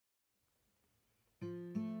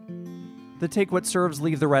The Take What Serves,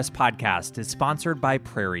 Leave the Rest podcast is sponsored by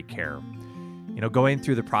Prairie Care. Going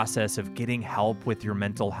through the process of getting help with your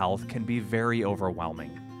mental health can be very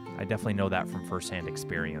overwhelming. I definitely know that from firsthand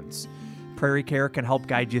experience. Prairie Care can help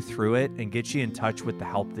guide you through it and get you in touch with the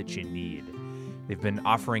help that you need. They've been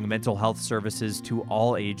offering mental health services to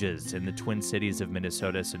all ages in the Twin Cities of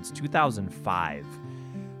Minnesota since 2005.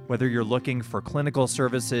 Whether you're looking for clinical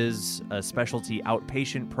services, a specialty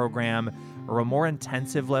outpatient program, or a more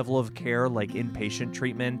intensive level of care like inpatient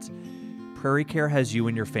treatment, Prairie Care has you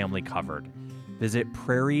and your family covered. Visit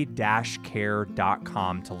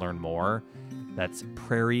prairie-care.com to learn more. That's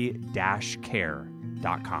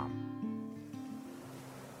prairie-care.com.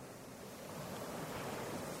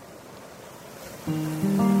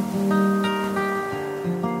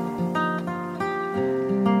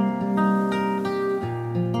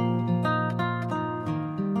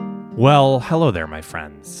 Well, hello there, my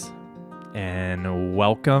friends, and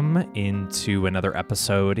welcome into another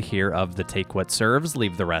episode here of the Take What Serves,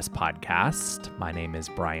 Leave the Rest podcast. My name is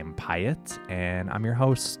Brian Pyatt, and I'm your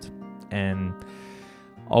host, and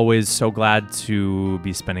always so glad to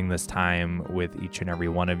be spending this time with each and every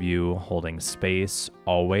one of you, holding space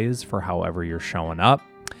always for however you're showing up,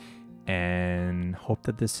 and hope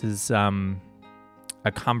that this is a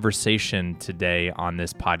conversation today on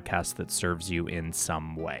this podcast that serves you in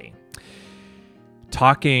some way.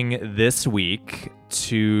 Talking this week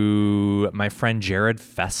to my friend Jared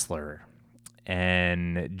Fessler.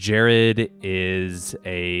 And Jared is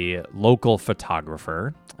a local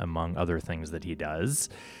photographer, among other things that he does.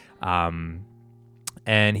 And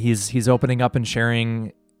he's opening up and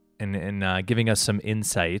sharing and giving us some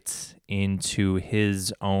insights into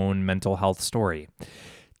his own mental health story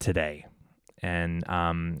today. And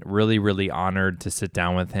really, really honored to sit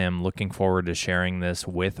down with him. Looking forward to sharing this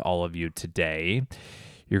with all of you today.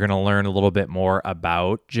 You're going to learn a little bit more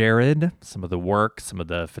about Jared, some of the work, some of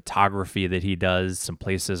the photography that he does, some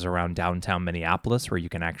places around downtown Minneapolis where you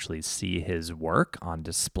can actually see his work on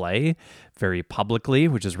display very publicly,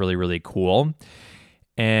 which is really, really cool.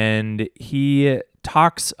 And he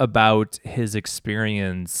talks about his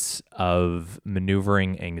experience of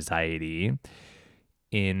maneuvering anxiety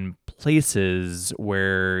in places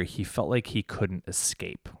where he felt like he couldn't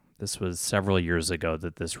escape. This was several years ago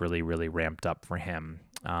that this really, really ramped up for him,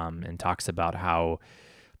 and talks about how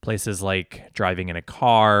places like driving in a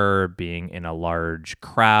car, being in a large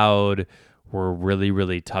crowd were really,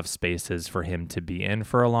 really tough spaces for him to be in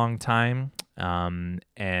for a long time, and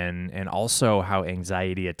also how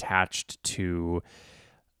anxiety attached to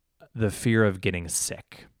the fear of getting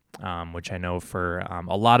sick. Which I know for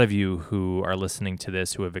a lot of you who are listening to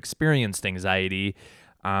this who have experienced anxiety,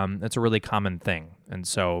 that's a really common thing. And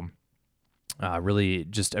so really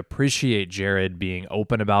just appreciate Jared being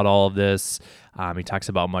open about all of this. He talks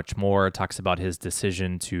about much more, talks about his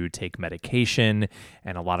decision to take medication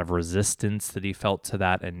and a lot of resistance that he felt to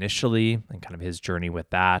that initially and kind of his journey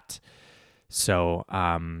with that. So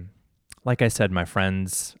like I said, my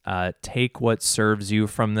friends, take what serves you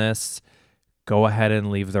from this. Go ahead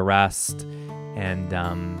and leave the rest. And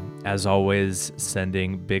as always,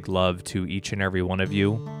 sending big love to each and every one of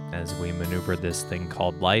you as we maneuver this thing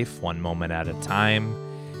called life, one moment at a time.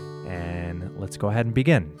 And let's go ahead and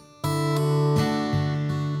begin.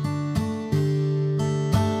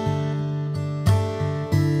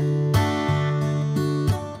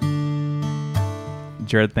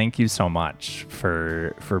 Jared, thank you so much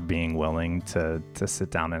for being willing to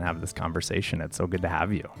sit down and have this conversation. It's so good to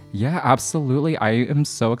have you. Yeah, absolutely. I am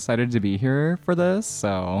so excited to be here for this.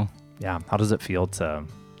 So yeah, how does it feel to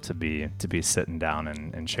be sitting down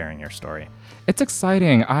and sharing your story? It's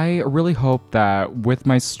exciting. I really hope that with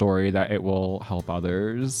my story that it will help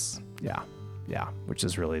others. Yeah, which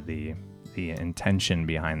is really the intention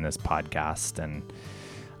behind this podcast. And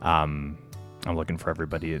I'm looking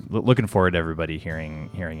forward to everybody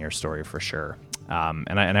hearing your story for sure.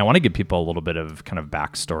 And I want to give people a little bit of kind of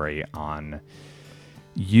backstory on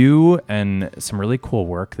you and some really cool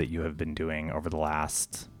work that you have been doing over the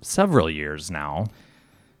last several years now,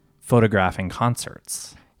 photographing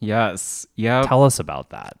concerts. Yes. Yeah. Tell us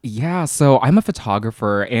about that. Yeah. So I'm a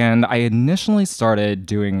photographer, and I initially started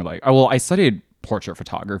doing I studied portrait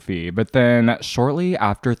photography, but then shortly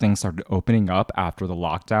after things started opening up after the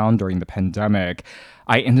lockdown during the pandemic,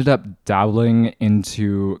 I ended up dabbling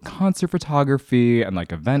into concert photography and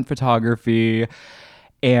event photography.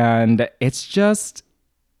 And it's just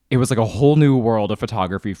it was like a whole new world of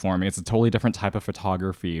photography for me. It's a totally different type of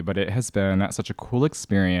photography, but it has been such a cool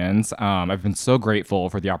experience. I've been so grateful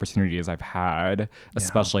for the opportunities I've had,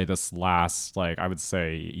 especially this last, like, I would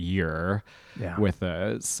say year with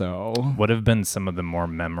it. So what have been some of the more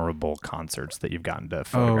memorable concerts that you've gotten to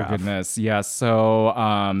photograph? Oh, goodness. Yeah.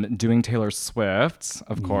 So doing Taylor Swift,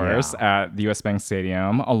 of course, at the US Bank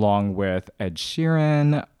Stadium, along with Ed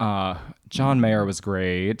Sheeran. John Mayer was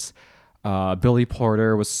great. Billy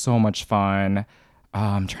Porter was so much fun.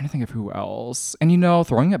 I'm trying to think of who else. And,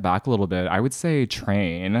 throwing it back a little bit, I would say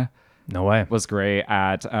Train No way. was great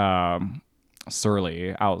at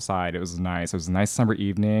Surly outside. It was nice. It was a nice summer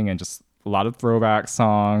evening and just a lot of throwback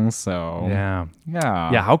songs. So, Yeah.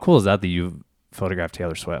 yeah. How cool is that you photographed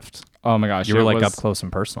Taylor Swift? Oh, my gosh. You were like up close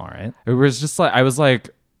and personal, right? It was just like, I was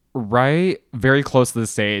like, right very close to the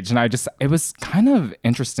stage. And it was kind of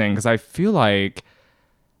interesting because I feel like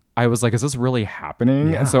I was like, is this really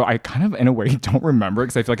happening? Yeah. And so I kind of, in a way, don't remember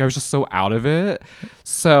because I feel like I was just so out of it.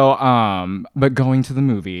 So, but going to the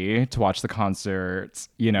movie to watch the concert,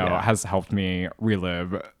 has helped me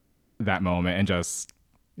relive that moment and just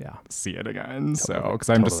see it again. So, because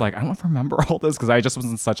I'm just like, I don't remember all this because I just was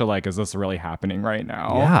in such a like, is this really happening right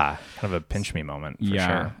now? Yeah, kind of a pinch me moment for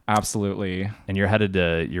sure. Absolutely. And you're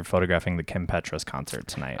photographing the Kim Petras concert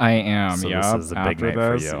tonight. I am. So this is a big night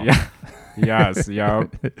for you. Yeah. Yes.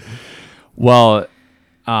 Yep. Well,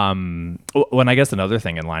 when I guess another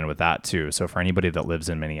thing in line with that too. So for anybody that lives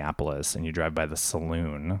in Minneapolis and you drive by the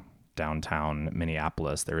Saloon downtown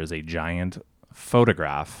Minneapolis, there is a giant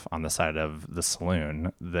photograph on the side of the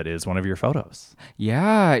Saloon that is one of your photos.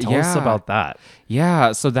 Tell us about that.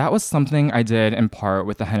 Yeah, so that was something I did in part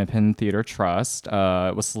with the Hennepin Theater Trust.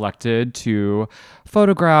 Was selected to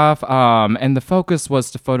photograph, and the focus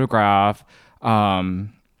was to photograph,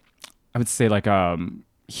 I would say like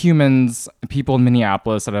humans, people in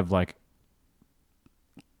Minneapolis that have like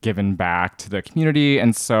given back to the community.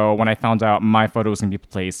 And so when I found out my photo was going to be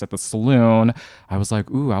placed at the Saloon, I was like,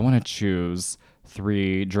 ooh, I want to choose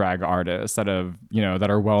 3 drag artists that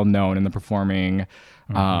are well known in the performing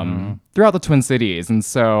throughout the Twin Cities. And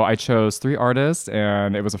so I chose 3 artists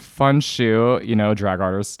and it was a fun shoot. Drag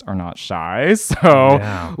artists are not shy.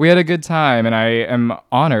 So we had a good time and I am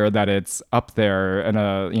honored that it's up there in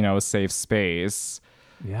a safe space.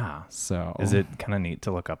 Yeah. So is it kind of neat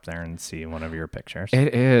to look up there and see one of your pictures?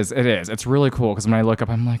 It is. It's really cool because when I look up,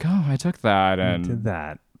 I'm like, oh, I took that. And you did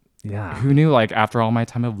that. Yeah. Who knew, like, after all my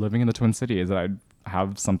time of living in the Twin Cities that I'd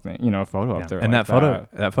have something, a photo up there. And like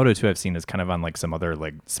that photo too, I've seen is kind of on like some other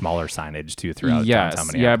like smaller signage too throughout downtown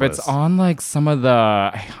Minneapolis. Yeah, but it's on like some of the,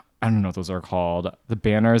 I don't know what those are called, the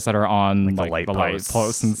banners that are on like the light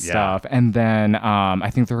posts and stuff. And then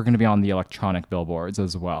I think they're going to be on the electronic billboards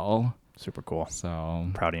as well. Super cool. So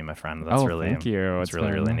I'm proud of you, my friend. That's thank you. It's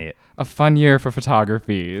really, really neat. A fun year for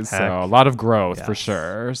photography. So a lot of growth for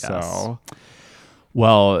sure. Yes. So,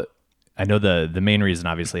 well, I know the main reason,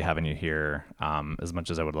 obviously, having you here, as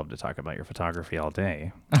much as I would love to talk about your photography all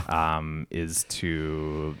day, is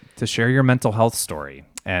to share your mental health story.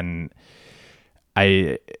 And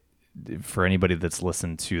for anybody that's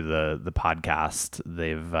listened to the podcast,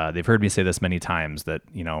 they've heard me say this many times that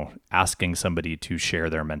asking somebody to share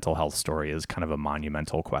their mental health story is kind of a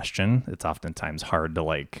monumental question. It's oftentimes hard to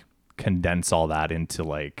like condense all that into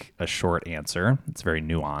like a short answer. It's very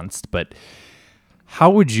nuanced, but how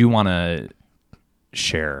would you want to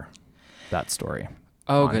share that story?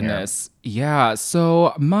 Oh, goodness. Here? Yeah.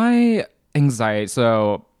 So my anxiety,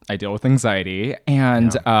 I deal with anxiety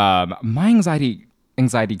and my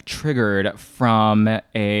anxiety triggered from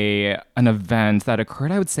an event that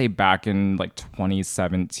occurred, I would say back in like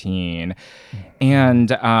 2017.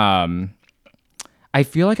 And I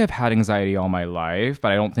feel like I've had anxiety all my life,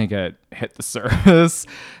 but I don't think it hit the surface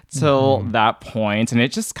till that point. And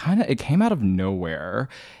it just it came out of nowhere.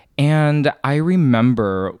 And I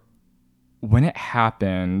remember when it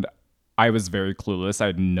happened, I was very clueless. I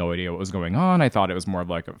had no idea what was going on. I thought it was more of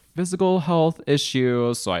like a physical health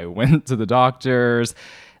issue. So I went to the doctors,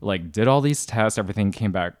 like did all these tests. Everything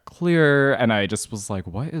came back clear. And I just was like,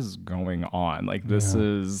 what is going on? Like, this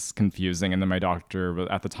is confusing. And then my doctor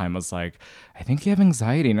at the time was like, I think you have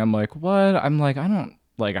anxiety. And I'm like, what? I'm like, I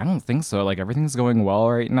don't think so. Like, everything's going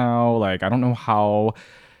well right now. Like, I don't know how,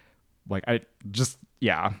 like, I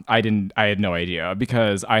had no idea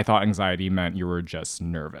because I thought anxiety meant you were just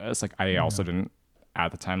nervous. Like, I also didn't,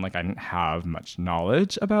 at the time, like, I didn't have much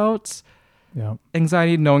knowledge about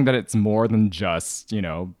anxiety, knowing that it's more than just,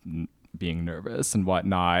 being nervous and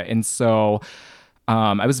whatnot. And so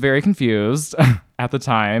I was very confused at the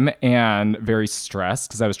time and very stressed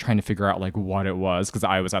because I was trying to figure out like what it was because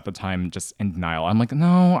I was at the time just in denial. I'm like,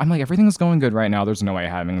 no, I'm like, everything's going good right now. There's no way I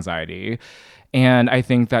have anxiety. And I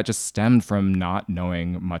think that just stemmed from not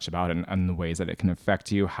knowing much about it and the ways that it can affect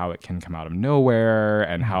you, how it can come out of nowhere,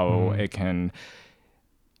 and how it can,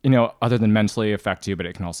 other than mentally affect you, but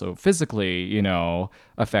it can also physically,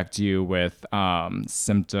 affect you with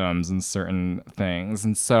symptoms and certain things.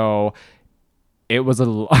 And so it was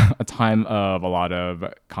a time of a lot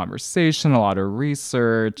of conversation, a lot of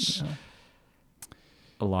research,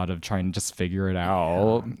 a lot of trying to just figure it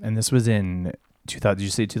out. And this was in 2000, did you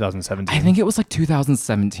say 2017? I think it was like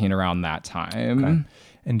 2017 around that time. Okay.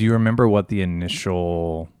 And do you remember what the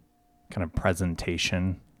initial kind of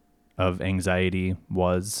presentation of anxiety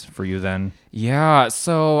was for you then? Yeah.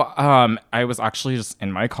 So I was actually just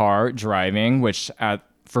in my car driving, which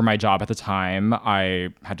for my job at the time, I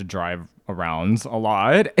had to drive around a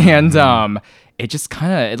lot. And it just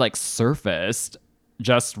kind of like surfaced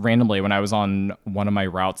just randomly when I was on one of my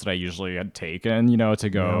routes that I usually had taken, to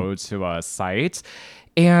go to a site.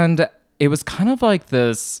 And it was kind of like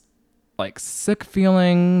this like sick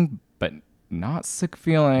feeling, but not sick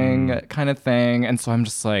feeling kind of thing. And so I'm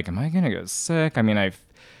just like, am I going to get sick? I mean, I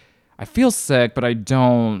feel sick, but I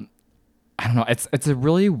don't know. It's a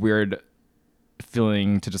really weird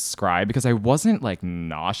feeling to describe because I wasn't like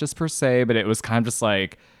nauseous per se, but it was kind of just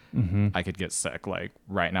like, I could get sick like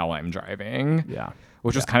right now while I'm driving. Yeah.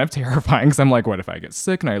 Which was kind of terrifying because I'm like, what if I get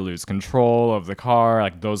sick and I lose control of the car?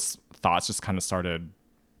 Like those thoughts just kind of started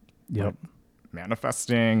like,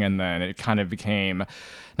 manifesting. And then it kind of became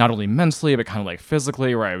not only mentally, but kind of like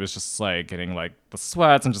physically where I was just like getting like the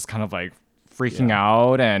sweats and just kind of like freaking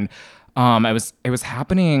out. And it was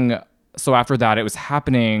happening. So after that, it was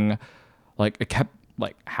happening, like it kept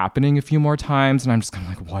like happening a few more times. And I'm just kind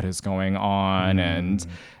of like, what is going on? And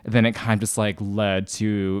then it kind of just like led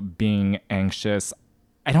to being anxious.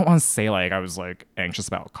 I don't want to say like I was like anxious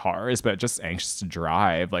about cars, but just anxious to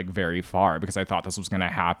drive like very far because I thought this was going to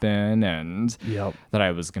happen and that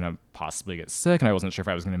I was going to possibly get sick and I wasn't sure if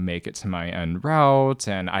I was going to make it to my end route.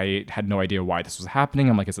 And I had no idea why this was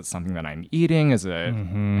happening. I'm like, is it something that I'm eating? Is it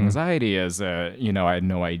anxiety? Is it, I had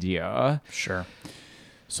no idea. Sure.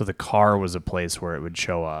 So the car was a place where it would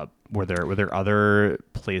show up. Were there other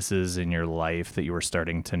places in your life that you were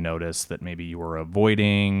starting to notice that maybe you were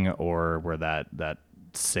avoiding or where that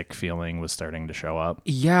sick feeling was starting to show up?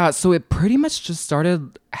 Yeah, so it pretty much just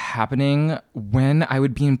started happening when I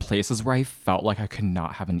would be in places where I felt like I could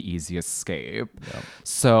not have an easy escape. Yep.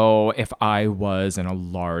 So if I was in a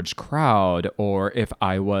large crowd or if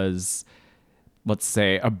I was, let's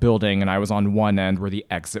say, a building and I was on one end where the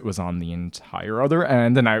exit was on the entire other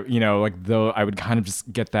end, and I, though I would kind of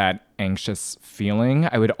just get that anxious feeling,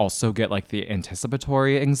 I would also get like the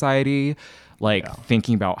anticipatory anxiety, like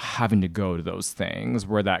thinking about having to go to those things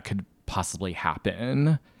where that could possibly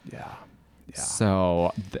happen. Yeah.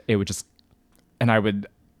 So it would just, and I would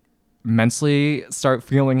mentally start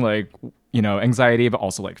feeling like, anxiety, but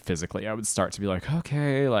also like physically, I would start to be like,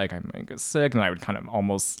 okay, like I might get sick, and I would kind of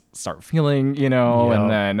almost start feeling,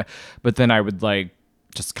 and but then I would like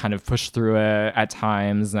just kind of push through it at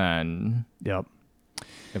times, and it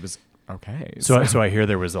was okay. So I hear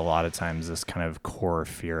there was a lot of times this kind of core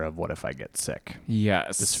fear of what if I get sick?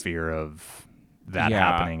 Yes. This fear of that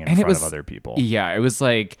happening in front of other people. Yeah, it was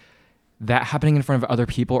like that happening in front of other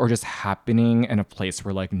people or just happening in a place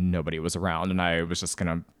where like nobody was around and I was just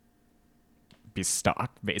gonna be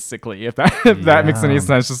stuck, basically, if that makes any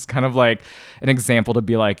sense. Just kind of like an example to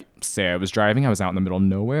be like, say I was driving, I was out in the middle of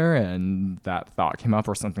nowhere and that thought came up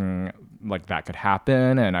or something like that could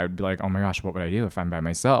happen, and I would be like, oh my gosh, what would I do if I'm by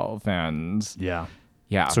myself? And yeah.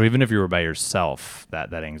 So even if you were by yourself,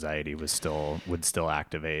 that anxiety would still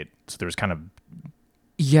activate. So there was kind of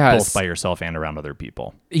both by yourself and around other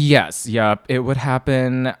people. Yes. Yep. It would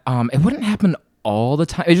happen. It wouldn't happen all the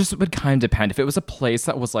time. It just would kind of depend. If it was a place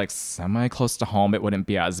that was like semi close to home, it wouldn't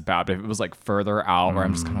be as bad. But if it was like further out where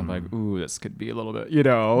I'm just kind of like, ooh, this could be a little bit,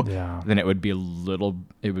 then it would be a little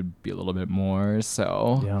bit more.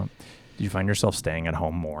 So Did you find yourself staying at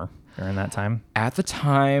home more during that time? At the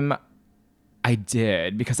time, I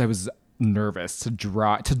did, because I was nervous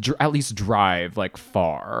to at least drive like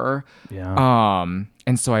far.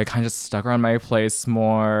 And so I kind of stuck around my place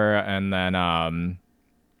more, and then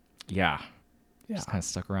just kind of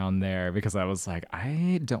stuck around there because I was like,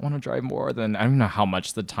 I don't want to drive more than, I don't know how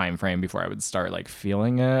much the time frame before I would start like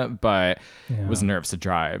feeling it, but was nervous to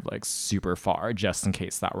drive like super far just in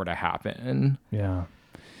case that were to happen. Yeah.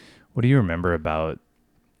 What do you remember about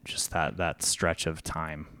just that stretch of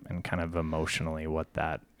time and kind of emotionally what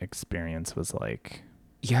that experience was like.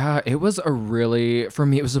 Yeah, it was for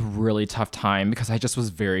me, it was a really tough time because I just was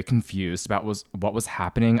very confused about what was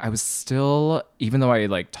happening. I was still, even though I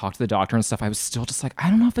like talked to the doctor and stuff, I was still just like,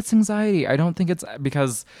 I don't know if it's anxiety. I don't think it's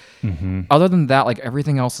because other than that, like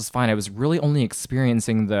everything else was fine. I was really only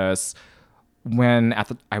experiencing this when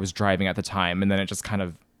I was driving at the time, and then it just kind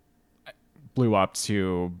of blew up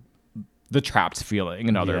to the trapped feeling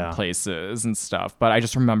in other places and stuff. But I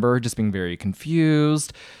just remember just being very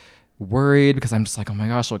confused, worried, because I'm just like, oh my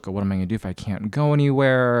gosh, like, what am I gonna do if I can't go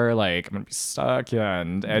anywhere? Like, I'm gonna be stuck.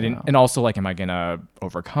 And also, like, am I gonna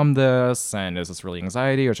overcome this? And is this really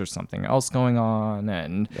anxiety, or is there something else going on?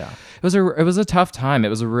 And it was a tough time. It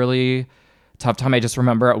was a really tough time. I just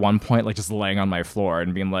remember at one point, like, just laying on my floor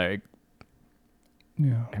and being like,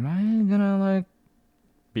 am I gonna like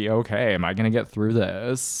be okay? Am I gonna get through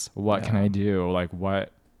this? What can I do? Like,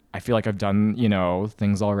 what? I feel like I've done,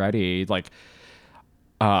 things already, like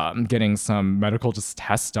getting some medical just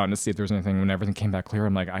tests done to see if there's anything. When everything came back clear,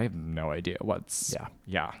 I'm like, I have no idea what's.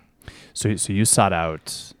 So you sought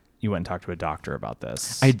out. You went and talked to a doctor about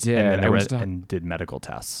this. I did. And did medical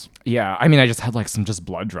tests. Yeah, I mean, I just had like some just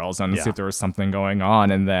blood draws done to see if there was something going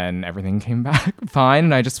on, and then everything came back fine.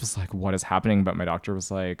 And I just was like, what is happening? But my doctor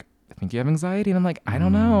was like, I think you have anxiety, and I'm like, I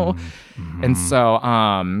don't know. And so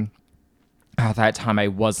at that time, I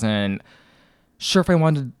wasn't sure if I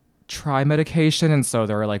wanted to try medication, and so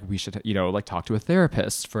they were like, we should like talk to a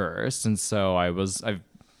therapist first. And so I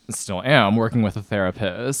still am working with a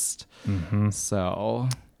therapist. So,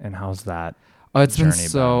 and how's that? It's been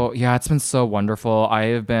so wonderful. I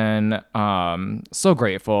have been so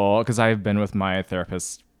grateful because I've been with my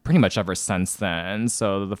therapist pretty much ever since then.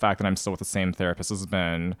 So the fact that I'm still with the same therapist has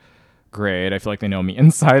been great. I feel like they know me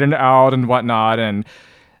inside and out and whatnot, and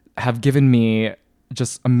have given me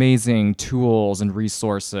just amazing tools and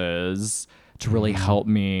resources to really help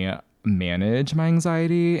me manage my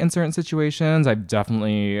anxiety in certain situations. I've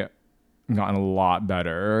definitely gotten a lot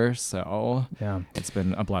better, so it's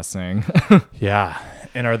been a blessing.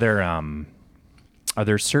 And are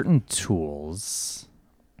there certain tools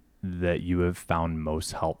that you have found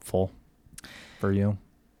most helpful for you?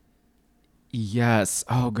 Yes.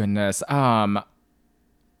 Oh goodness.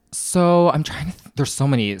 So I'm trying to. There's so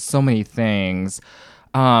many things.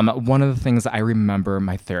 One of the things that I remember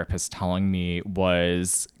my therapist telling me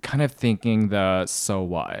was kind of thinking so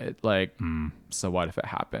what? Like, so what if it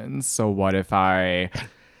happens? So what if I,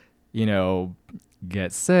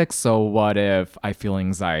 get sick? So what if I feel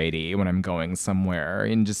anxiety when I'm going somewhere?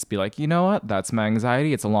 And just be like, you know what? That's my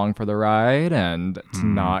anxiety. It's along for the ride, and to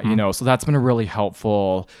not, so that's been a really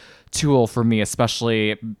helpful tool for me,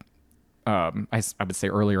 especially I would say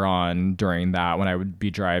earlier on during that, when I would be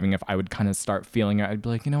driving, if I would kind of start feeling it, I'd be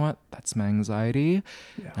like, you know what, that's my anxiety.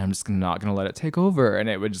 And I'm just not going to let it take over. And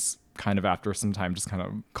it would just kind of, after some time, just kind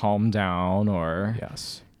of calm down or.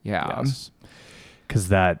 Because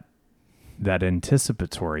that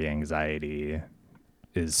anticipatory anxiety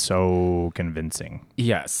is so convincing.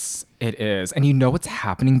 Yes, it is. And you know what's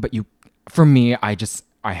happening, but for me,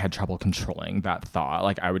 I had trouble controlling that thought.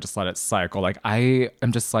 Like, I would just let it cycle. Like, I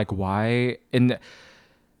am just like, why? And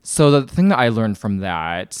so the thing that I learned from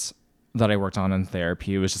that I worked on in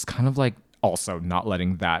therapy was just kind of like also not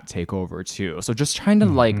letting that take over too. So just trying to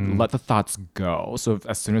like let the thoughts go. So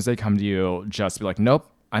as soon as they come to you, just be like, nope,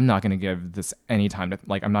 I'm not going to give this any time.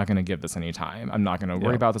 I'm not going to give this any time. I'm not going to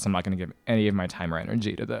worry about this. I'm not going to give any of my time or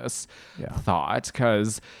energy to this thought,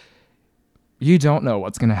 because you don't know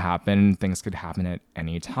what's going to happen. Things could happen at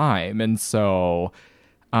any time. And so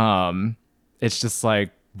it's just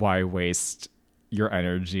like, why waste your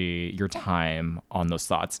energy, your time on those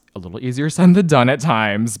thoughts? A little easier said than done at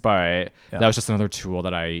times, but that was just another tool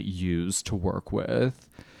that I used to work with.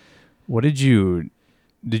 Did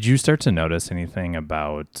you start to notice anything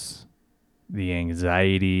about the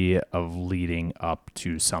anxiety of leading up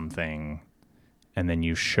to something, and then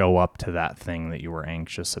you show up to that thing that you were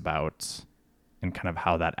anxious about, and kind of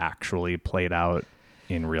how that actually played out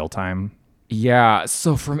in real time? Yeah.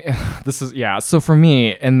 So for me, So for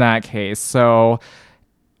me, in that case, so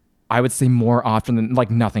I would say more often than like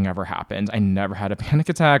nothing ever happened. I never had a panic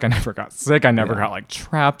attack. I never got sick. I never got like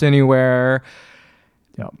trapped anywhere.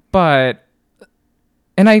 But,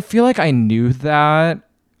 and I feel like I knew that,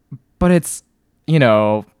 but it's,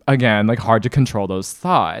 again, like hard to control those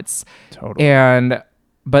thoughts. Totally.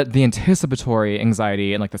 But the anticipatory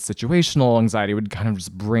anxiety and like the situational anxiety would kind of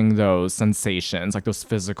just bring those sensations, like those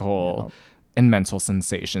physical and mental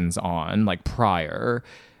sensations on like prior.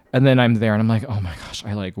 And then I'm there and I'm like, oh my gosh,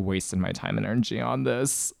 I like wasted my time and energy on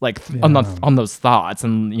this, like Yeah. on those thoughts,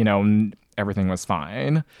 and everything was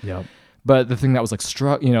fine. Yep. But the thing that was like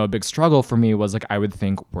a big struggle for me was like I would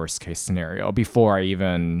think worst case scenario before I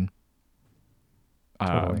even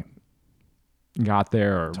Totally. got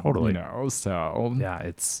there. Or, Totally. So Yeah,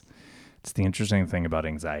 it's the interesting thing about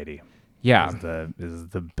anxiety. yeah, Is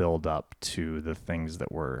the build up to the things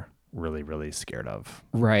that we're really, really scared of.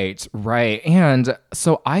 right. And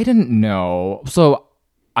so I didn't know. So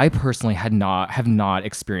I personally have not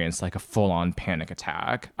experienced like a full on panic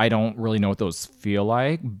attack. I don't really know what those feel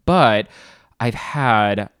like, but I've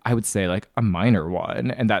had, I would say, like a minor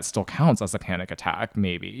one, and that still counts as a panic attack,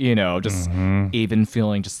 maybe, just even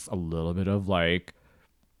feeling just a little bit of like,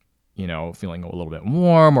 feeling a little bit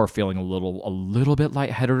warm or feeling a little bit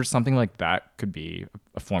lightheaded or something like that could be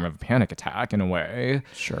a form of a panic attack in a way.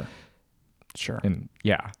 Sure. And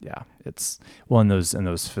yeah. It's well, in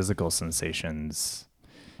those physical sensations,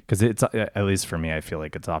 because it's, at least for me, I feel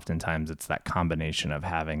like it's oftentimes it's that combination of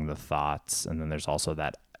having the thoughts, and then there's also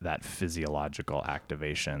that physiological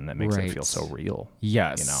activation that makes it feel so real.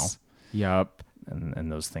 Yes. Yep.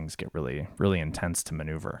 And those things get really, really intense to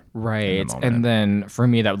maneuver. Right. And then for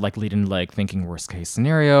me, that would like lead into like thinking worst case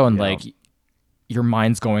scenario, and like your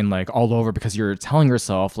mind's going like all over because you're telling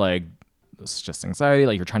yourself like this is just anxiety,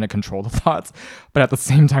 like you're trying to control the thoughts, but at the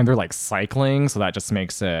same time they're like cycling, so that just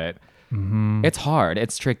makes it it's hard,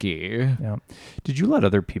 it's tricky. Yeah. Did you let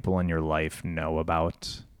other people in your life know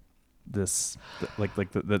about this,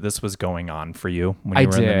 that this was going on for you when you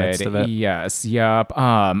were in the midst of it? Yes. Yep.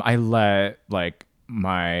 I let like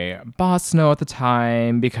my boss know at the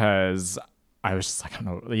time because I was just like, I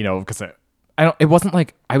don't know, because it wasn't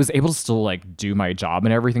like I was able to still like do my job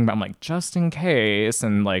and everything, but I'm like, just in case.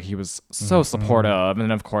 And like, he was so supportive. And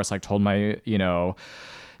then of course, like told my,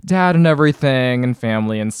 dad and everything and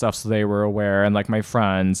family and stuff. So they were aware, and like my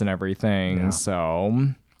friends and everything. Yeah. So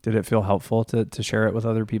did it feel helpful to share it with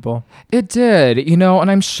other people? it did,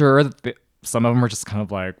 and I'm sure that some of them were just kind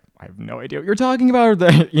of like, I have no idea what you're talking about,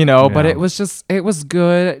 but it was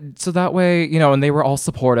good. So that way, and they were all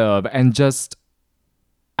supportive, and just,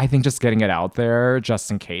 I think just getting it out there just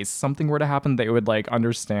in case something were to happen, they would like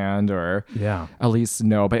understand or at least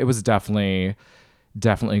know. But it was definitely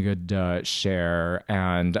good to share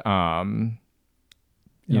and,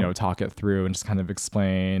 talk it through and just kind of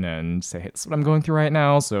explain and say, hey, this is what I'm going through right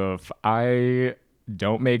now. So if I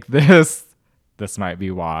don't make this might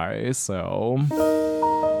be why. So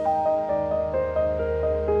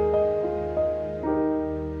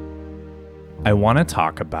I want to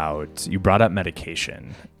talk about, you brought up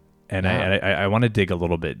medication, and I want to dig a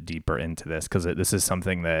little bit deeper into this, because this is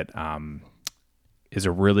something that is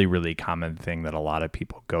a really, really common thing that a lot of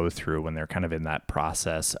people go through when they're kind of in that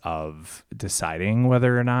process of deciding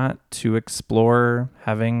whether or not to explore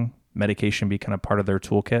having medication be kind of part of their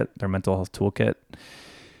toolkit, their mental health toolkit.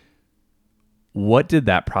 What did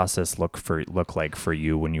that process look like for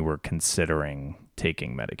you when you were considering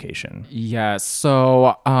taking medication? Yeah.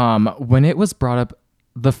 So when it was brought up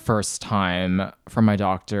the first time from my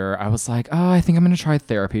doctor, I was like, oh, I think I'm going to try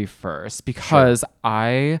therapy first, because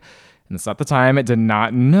and this at the time, I did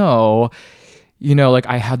not know, like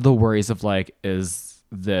I had the worries of like, is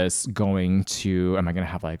this going to, am I going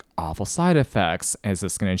to have like awful side effects? Is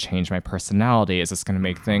this going to change my personality? Is this going to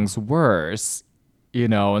make things worse?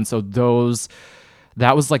 And so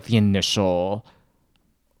that was like the initial,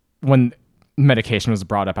 when medication was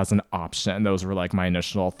brought up as an option, those were like my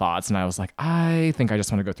initial thoughts. And I was like, I think I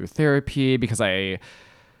just want to go through therapy, because I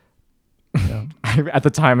at the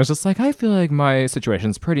time was just like, I feel like my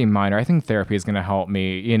situation's pretty minor. I think therapy is going to help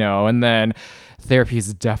me, and then therapy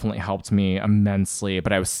has definitely helped me immensely,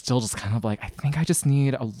 but I was still just kind of like, I think I just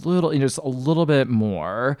need a little, just a little bit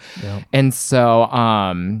more. Yeah. And so,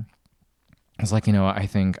 I was like, I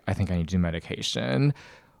think I need to do medication,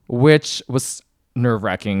 which was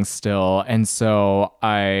nerve-wracking still. And so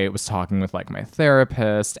I was talking with like my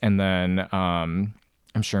therapist, and then,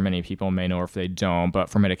 I'm sure many people may know, or if they don't, but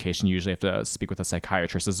for medication, you usually have to speak with a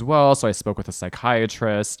psychiatrist as well. So I spoke with a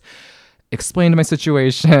psychiatrist, explained my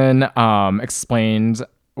situation, explained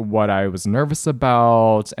what I was nervous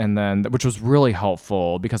about, and then, which was really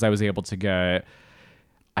helpful because I was able to get,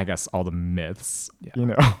 I guess, all the myths, I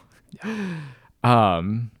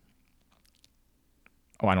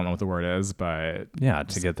don't know what the word is, but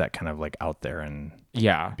to get that kind of like out there and be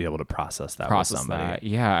able to process with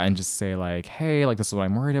somebody. And just say like, hey, like this is what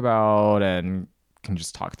I'm worried about, and can you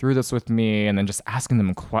just talk through this with me? And then just asking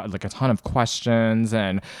them like a ton of questions.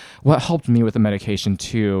 And what helped me with the medication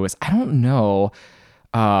too is, I don't know,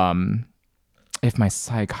 if my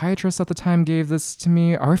psychiatrist at the time gave this to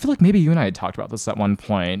me, or I feel like maybe you and I had talked about this at one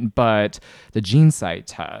point, but the gene site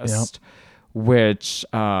test, which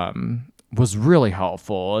was really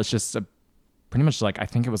helpful. It's just pretty much like, I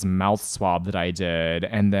think it was a mouth swab that I did,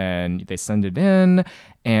 and then they send it in,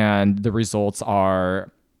 and the results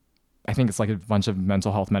are, I think it's like a bunch of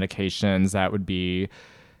mental health medications that would be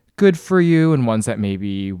good for you and ones that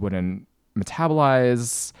maybe wouldn't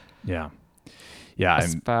metabolize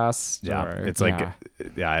as fast. It's like,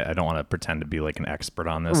 I don't want to pretend to be like an expert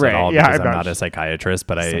on this Right, at all, yeah, because I'm not a psychiatrist,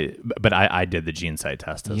 but I did the gene site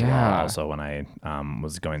test as well also when I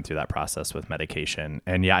was going through that process with medication.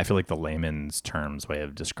 And I feel like the layman's terms way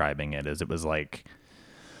of describing it is it was like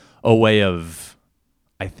a way of,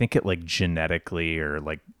 I think it like genetically or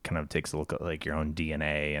like kind of takes a look at like your own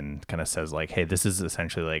DNA and kind of says like, hey, this is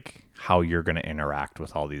essentially like how you're going to interact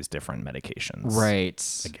with all these different medications. Right.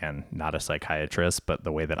 Again, not a psychiatrist, but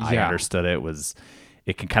the way that I understood it was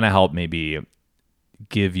it can kind of help maybe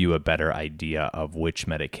give you a better idea of which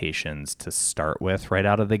medications to start with right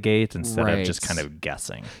out of the gate instead of just kind of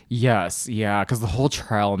guessing. Yes, yeah, because the whole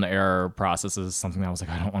trial and error process is something that I was like,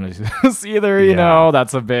 I don't want to do this either, you know?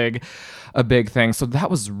 That's a big thing. So that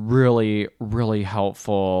was really, really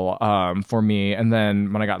helpful for me. And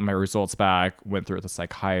then when I got my results back, went through with a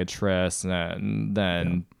psychiatrist, and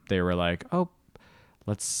then they were like, oh,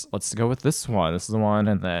 let's go with this one. This is the one.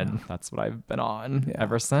 And then that's what I've been on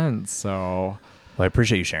ever since. So... Well, I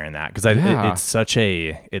appreciate you sharing that, because it's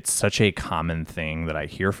such a common thing that I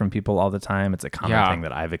hear from people all the time. It's a common thing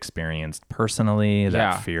that I've experienced personally,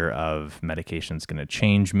 that fear of medication's going to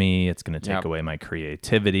change me. It's going to take away my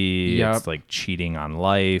creativity. It's like cheating on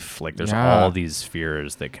life. Like there's all these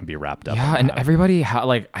fears that can be wrapped up. Yeah. And everybody,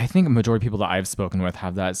 I think a majority of people that I've spoken with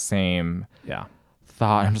have that same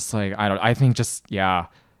thought. I'm just like, I think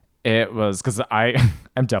it was because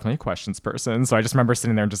I'm definitely a questions person. So I just remember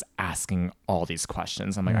sitting there and just asking all these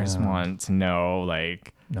questions. I'm like, I just want to know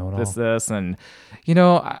like this. And, you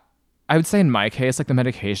know, I would say in my case, like the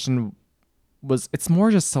medication it's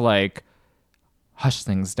more just to like hush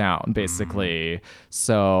things down basically.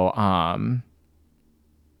 So,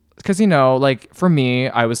 because, you know, like for me,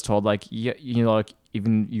 I was told like, you know, like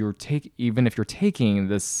even if you're taking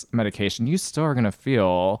this medication, you still are going to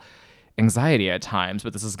feel anxiety at times,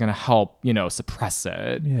 but this is going to help, you know, suppress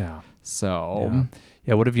it. So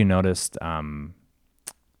what have you noticed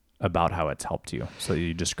about how it's helped you? So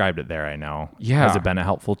you described it there, I know. Has it been a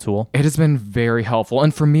helpful tool? It has been very helpful.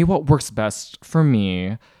 And for me, what works best for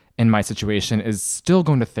me in my situation is still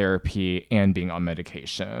going to therapy and being on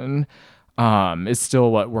medication is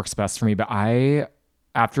still what works best for me. But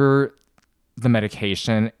after the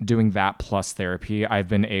medication, doing that plus therapy, I've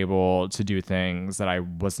been able to do things that I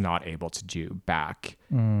was not able to do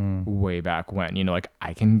way back when, you know, like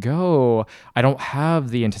I don't have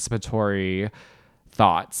the anticipatory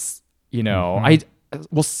thoughts, you know, I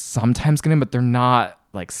will sometimes get in, but they're not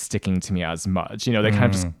like sticking to me as much, you know, they kind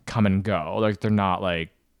of just come and go. Like they're not like,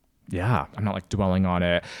 I'm not like dwelling on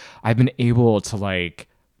it. I've been able to like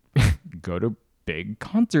go to big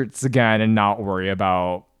concerts again and not worry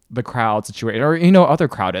about the crowd situation or, you know, other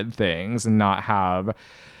crowded things and not have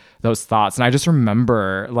those thoughts. And I just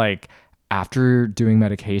remember like after doing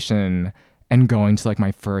medication and going to like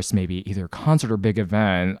my first maybe either concert or big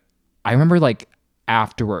event, I remember like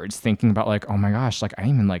afterwards thinking about like, oh my gosh, like I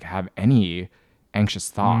didn't even like have any anxious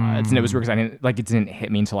thoughts. And it was weird because it didn't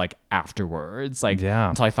hit me until like afterwards, like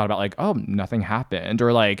until I thought about like, oh, nothing happened,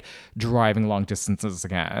 or like driving long distances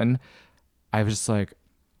again. I was just like,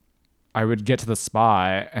 I would get to the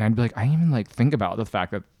spot and I'd be like, I didn't even like think about the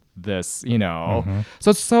fact that this, you know.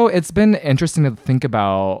 So it's been interesting to think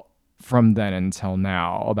about from then until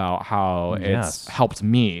now about how it's helped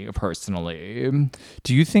me personally.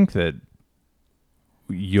 Do you think that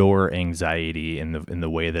your anxiety in the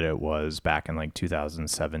way that it was back in like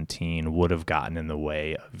 2017 would have gotten in the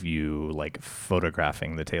way of you like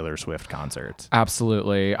photographing the Taylor Swift concert?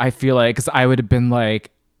 Absolutely. I feel like, because I would have been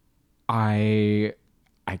like, I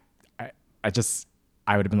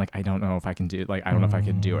would have been like, I don't know if I can do it. Like, I don't know if I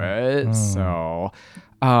can do it. So,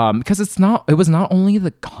 because it was not only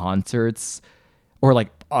the concerts or like,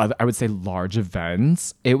 I would say large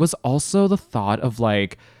events. It was also the thought of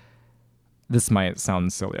like, this might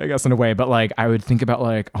sound silly, I guess, in a way, but like, I would think about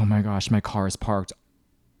like, oh my gosh, my car is parked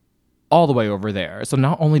all the way over there. So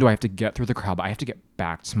not only do I have to get through the crowd, but I have to get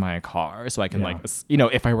back to my car so I can like, you know,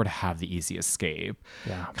 if I were to have the easy escape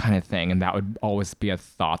kind of thing. And that would always be a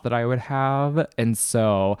thought that I would have. And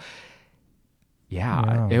so,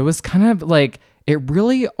 it was kind of like, it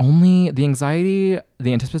really only, the anxiety,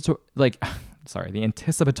 the anticipatory, like, the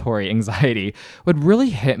anticipatory anxiety would really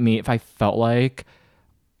hit me if I felt like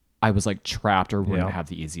I was like trapped or wouldn't have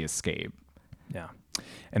the easy escape. Yeah.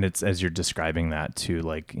 And it's, as you're describing that too,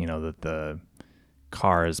 like, you know, that the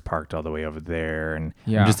car is parked all the way over there, and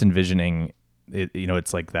I'm just envisioning it, you know,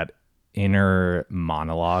 it's like that inner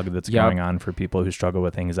monologue that's going on for people who struggle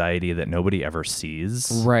with anxiety that nobody ever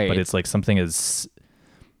sees. Right. But it's like something as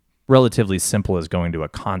relatively simple as going to a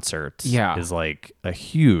concert is like a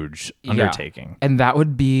huge undertaking. And that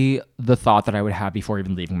would be the thought that I would have before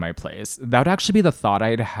even leaving my place. That would actually be the thought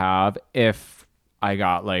I'd have if I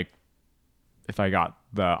got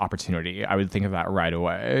the opportunity. I would think of that right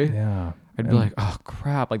away. Yeah. I'd be like, oh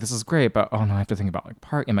crap, like this is great, but oh no, I have to think about like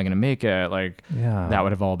park. Am I going to make it? Like that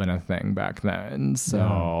would have all been a thing back then.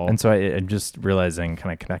 So and so I'm just realizing,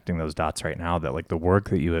 kind of connecting those dots right now, that like the work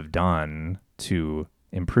that you have done to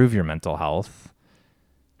improve your mental health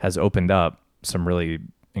has opened up some really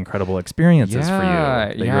incredible experiences for you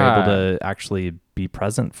that you're able to actually be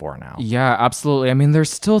present for now. Yeah, absolutely. I mean, there's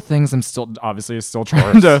still things I'm still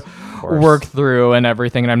trying to work through and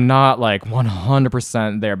everything. And I'm not like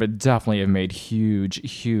 100% there, but definitely have made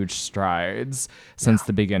huge strides since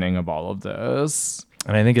the beginning of all of this.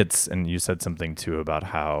 And I think and you said something too about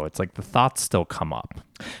how it's like the thoughts still come up.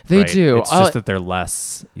 They do. It's just that they're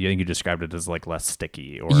less, I think you described it as like less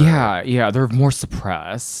sticky. Or they're more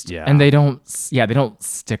suppressed. Yeah. And they don't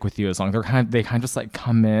stick with you as long. They kind of just like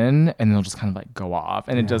come in and they'll just kind of like go off.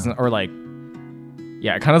 And it doesn't, or like,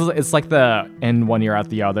 it's like the in one ear out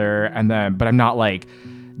the other. And then, but I'm not like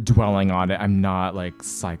dwelling on it. I'm not like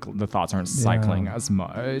the thoughts aren't cycling as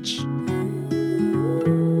much.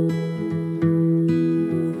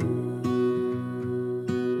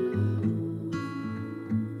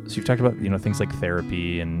 So you've talked about, you know, things like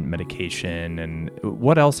therapy and medication, and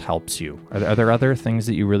what else helps you? Are there other things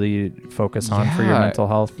that you really focus on for your mental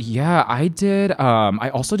health? Yeah, I did. I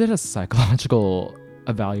also did a psychological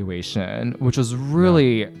evaluation, which was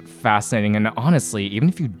really fascinating. And honestly, even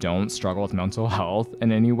if you don't struggle with mental health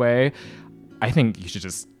in any way, I think you should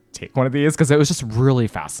just take one of these, because it was just really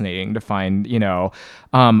fascinating to find, you know,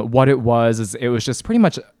 what it was just pretty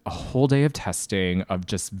much a whole day of testing of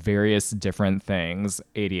just various different things: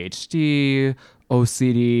 ADHD,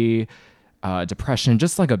 OCD, depression,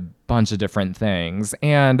 just like a bunch of different things.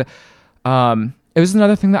 And it was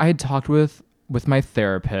another thing that I had talked with my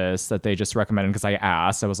therapist that they just recommended, because I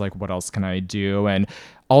asked, I was like, what else can I do? And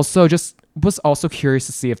also just was also curious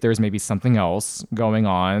to see if there's maybe something else going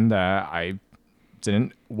on that I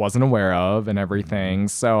wasn't aware of and everything.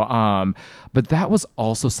 So, but that was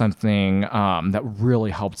also something that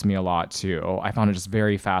really helped me a lot too. I found it just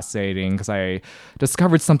very fascinating, because I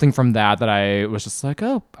discovered something from that I was just like,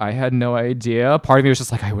 oh, I had no idea. Part of me was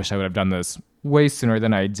just like, I wish I would have done this way sooner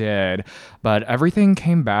than I did. But everything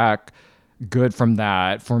came back good from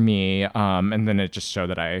that for me. And then it just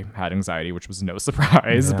showed that I had anxiety, which was no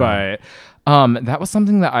surprise. But that was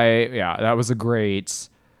something that that was a great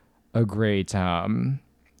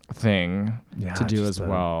thing to do as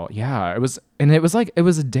well. Yeah, it was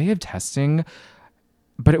a day of testing,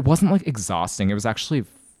 but it wasn't like exhausting. It was actually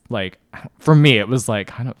like, for me, it was like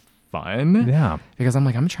kind of fun. Yeah, because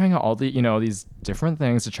I'm trying out all the, you know, these different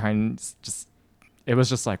things to try and just. It was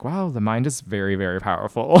just like, wow, the mind is very, very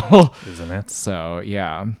powerful, isn't it? So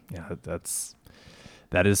yeah,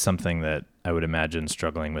 that is something that I would imagine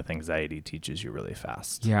struggling with anxiety teaches you really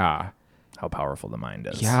fast. Yeah. How powerful the mind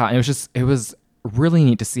is. Yeah, and it was really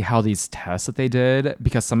neat to see how these tests that they did,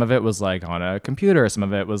 because some of it was like on a computer, some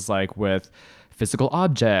of it was like with physical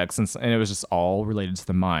objects, and it was just all related to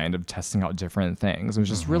the mind of testing out different things. It was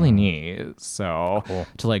just really neat. So cool.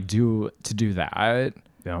 to do that.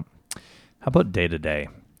 Yeah. How about day to day?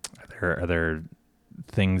 Are there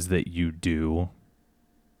things that you do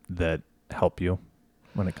that help you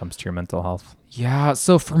when it comes to your mental health? Yeah.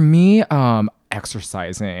 So for me,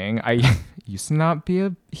 exercising. I used to not be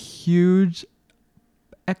a huge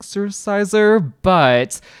exerciser,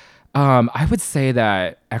 but I would say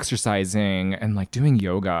that exercising and like doing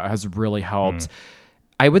yoga has really helped.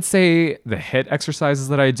 I would say the HIIT exercises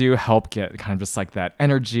that I do help get kind of just like that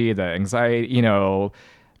energy, the anxiety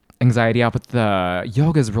out. But the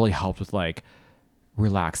yoga has really helped with like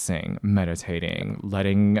relaxing, meditating,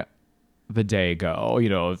 letting the day go. You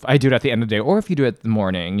know, if I do it at the end of the day, or if you do it in the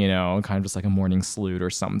morning, you know, kind of just like a morning salute or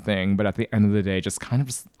something. But at the end of the day, just kind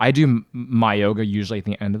of I do my yoga usually at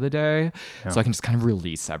the end of the day, so I can just kind of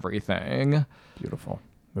release everything. Beautiful.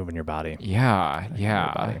 Moving your body.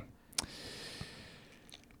 Yeah.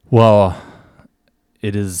 Well,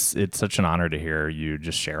 it's such an honor to hear you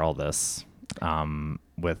just share all this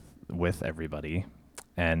with everybody,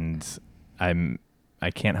 and I'm I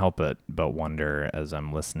can't help but wonder as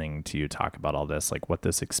I'm listening to you talk about all this, like what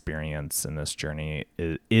this experience and this journey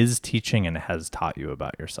is teaching and has taught you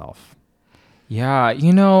about yourself. Yeah,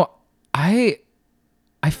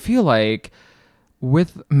 I feel like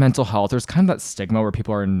with mental health, there's kind of that stigma where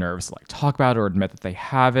people are nervous to like talk about it or admit that they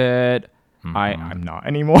have it. I'm not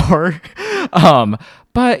anymore.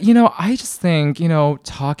 But I just think,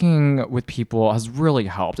 talking with people has really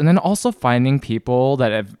helped. And then also finding people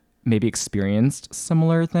that have maybe experienced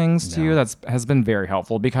similar things to you has been very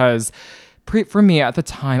helpful because for me at the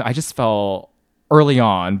time, I just felt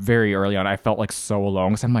very early on, I felt like so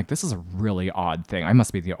alone because I'm like, this is a really odd thing. I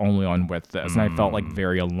must be the only one with this. And I felt like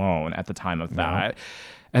very alone at the time of that.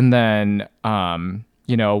 And then,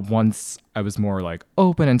 once I was more like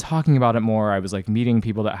open and talking about it more, I was like meeting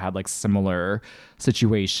people that had like similar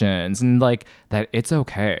situations and like that it's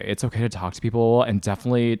okay. It's okay to talk to people and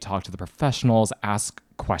definitely talk to the professionals, ask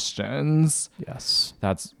questions. Yes.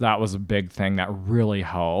 That was a big thing that really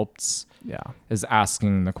helped. Yeah. Is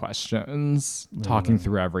asking the questions, talking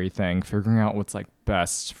through everything, figuring out what's like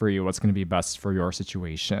best for you, what's going to be best for your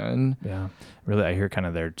situation. Yeah. Really, I hear kind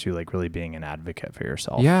of there too, like really being an advocate for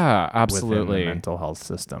yourself. Yeah, absolutely. Within the mental health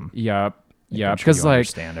system. Yep. Yeah. Because Because you like,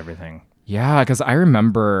 understand everything. yeah, because I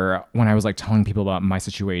remember when I was like telling people about my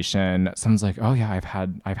situation, someone's like, "Oh yeah, I've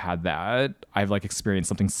had that. I've like experienced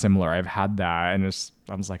something similar. I've had that," and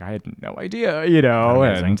I was like, I had no idea,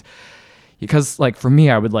 Amazing. and because like for me,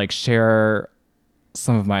 I would like share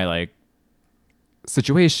some of my like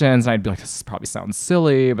situations, and I'd be like, "This probably sounds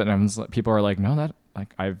silly," but people are like, "No, that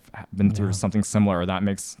like I've been through something similar. That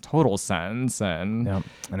makes total sense," and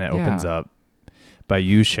and it opens up by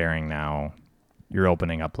you sharing now. You're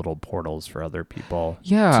opening up little portals for other people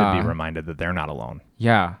to be reminded that they're not alone.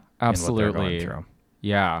 Yeah, In absolutely. what they're going through.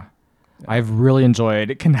 Yeah. I've really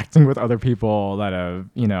enjoyed connecting with other people that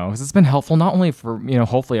have, because it's been helpful not only for,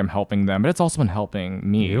 hopefully I'm helping them, but it's also been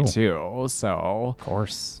helping me too. So, of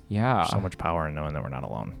course. Yeah. There's so much power in knowing that we're not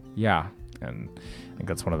alone. Yeah. And I think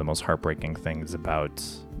that's one of the most heartbreaking things about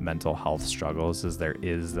mental health struggles is there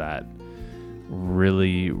is that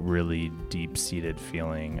really, really deep-seated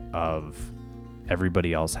feeling of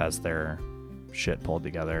everybody else has their shit pulled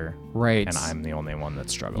together, right? And I'm the only one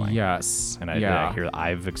that's struggling. Yes, and I hear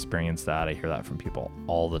I've experienced that. I hear that from people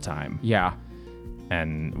all the time. Yeah,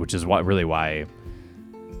 and which is why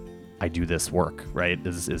I do this work, right?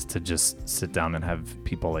 Is to just sit down and have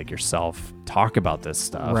people like yourself talk about this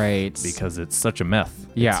stuff, right? Because it's such a myth.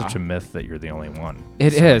 Yeah, it's such a myth that you're the only one.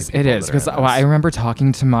 It is because I remember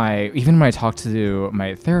talking to even when I talked to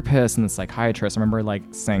my therapist and the psychiatrist, I remember like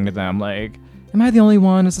saying to them like, am I the only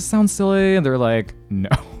one? Does this sound silly? And they're like, no.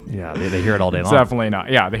 Yeah, they hear it all day long. Definitely not.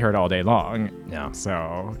 Yeah, they hear it all day long. Yeah.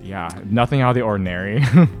 So, yeah, nothing out of the ordinary.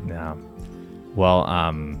 Yeah. Well,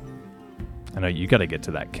 I know you got to get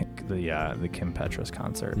to that the Kim Petras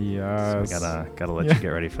concert. Yes. So I gotta let you get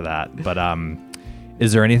ready for that. But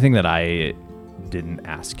is there anything that I didn't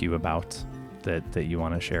ask you about that you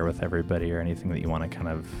want to share with everybody, or anything that you want to kind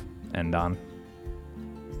of end on?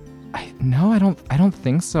 No, I don't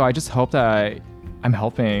think so. I just hope that I'm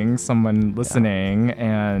helping someone listening,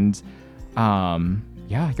 and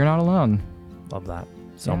you're not alone. Love that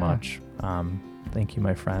so much. Thank you,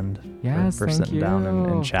 my friend. Yes, for sitting down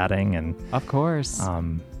and chatting, and of course,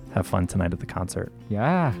 have fun tonight at the concert.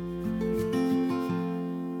 Yeah.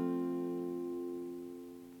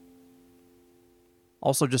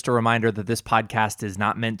 Also, just a reminder that this podcast is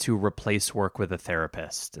not meant to replace work with a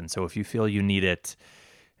therapist, and so if you feel you need it,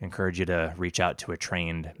 I encourage you to reach out to a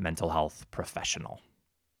trained mental health professional.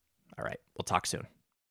 All right, we'll talk soon.